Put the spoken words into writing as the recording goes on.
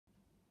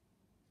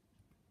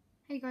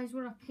Hey guys,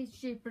 what up?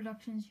 HJ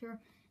Productions here,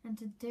 and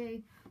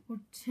today we're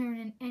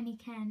turning any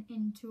can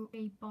into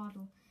a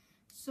bottle.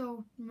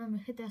 So remember,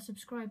 hit that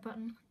subscribe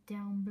button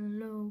down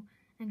below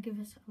and give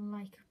us a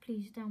like,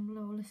 please, down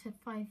below. Let's hit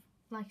 5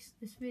 likes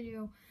this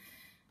video.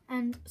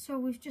 And so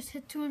we've just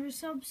hit 200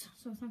 subs,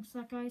 so thanks for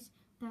that, guys.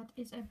 That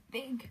is a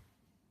big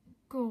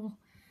goal.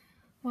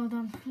 Well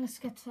done. Let's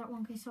get to that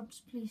 1k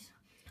subs, please.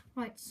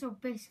 Right, so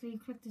basically you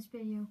click this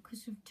video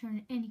because we've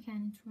turned any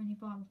can into any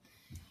bottle.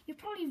 You're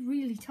probably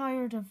really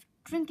tired of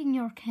drinking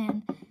your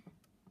can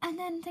and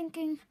then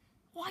thinking,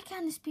 why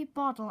can't this be a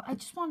bottle? I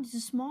just wanted a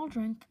small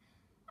drink,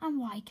 and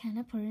why can't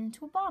I put it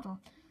into a bottle?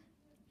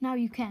 Now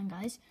you can,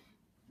 guys,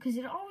 because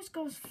it always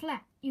goes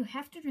flat. You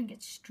have to drink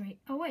it straight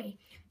away.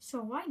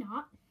 So why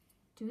not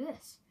do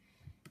this?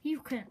 You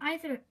can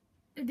either,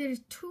 there's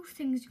 2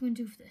 things you can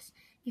do for this.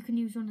 You can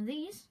use one of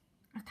these,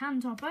 a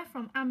can topper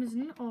from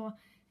Amazon or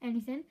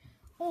anything,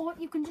 or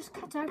you can just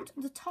cut out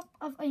the top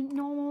of a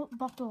normal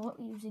bottle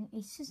using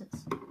a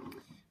scissors,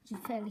 which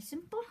is fairly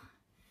simple.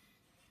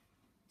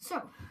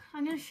 So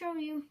I'm going to show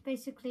you.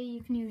 Basically,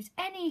 you can use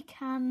any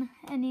can,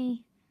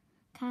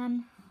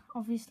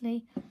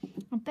 obviously,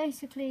 and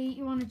basically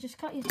you want to just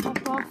cut your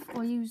top off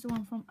or use the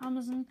one from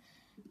Amazon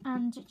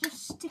and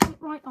just stick it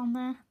right on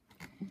there,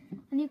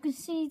 and you can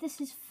see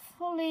this is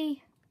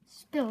fully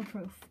spill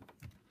proof.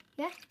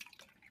 Yeah,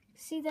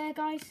 see there,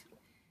 guys?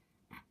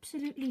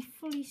 Absolutely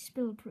fully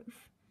spill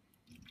proof.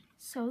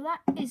 So that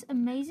is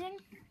amazing,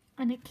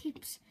 and it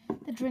keeps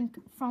the drink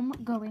from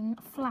going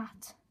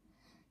flat.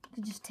 You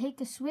can just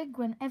take a swig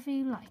whenever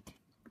you like.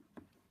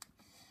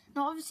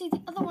 Now obviously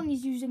the other one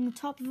is using the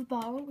top of a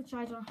bottle, which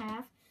I don't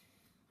have,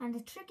 and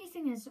the tricky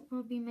thing is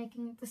we'll be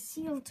making the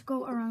seal to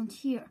go around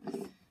here,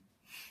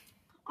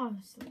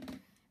 obviously.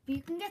 But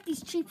you can get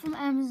these cheap from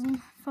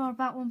Amazon for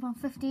about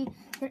 £1.50.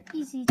 They're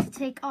easy to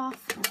take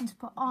off and to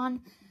put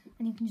on,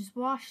 and you can just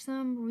wash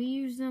them,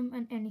 reuse them,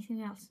 and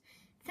anything else.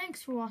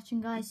 Thanks for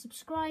watching, guys.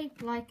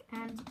 Subscribe, like,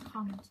 and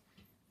comment.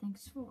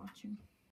 Thanks for watching.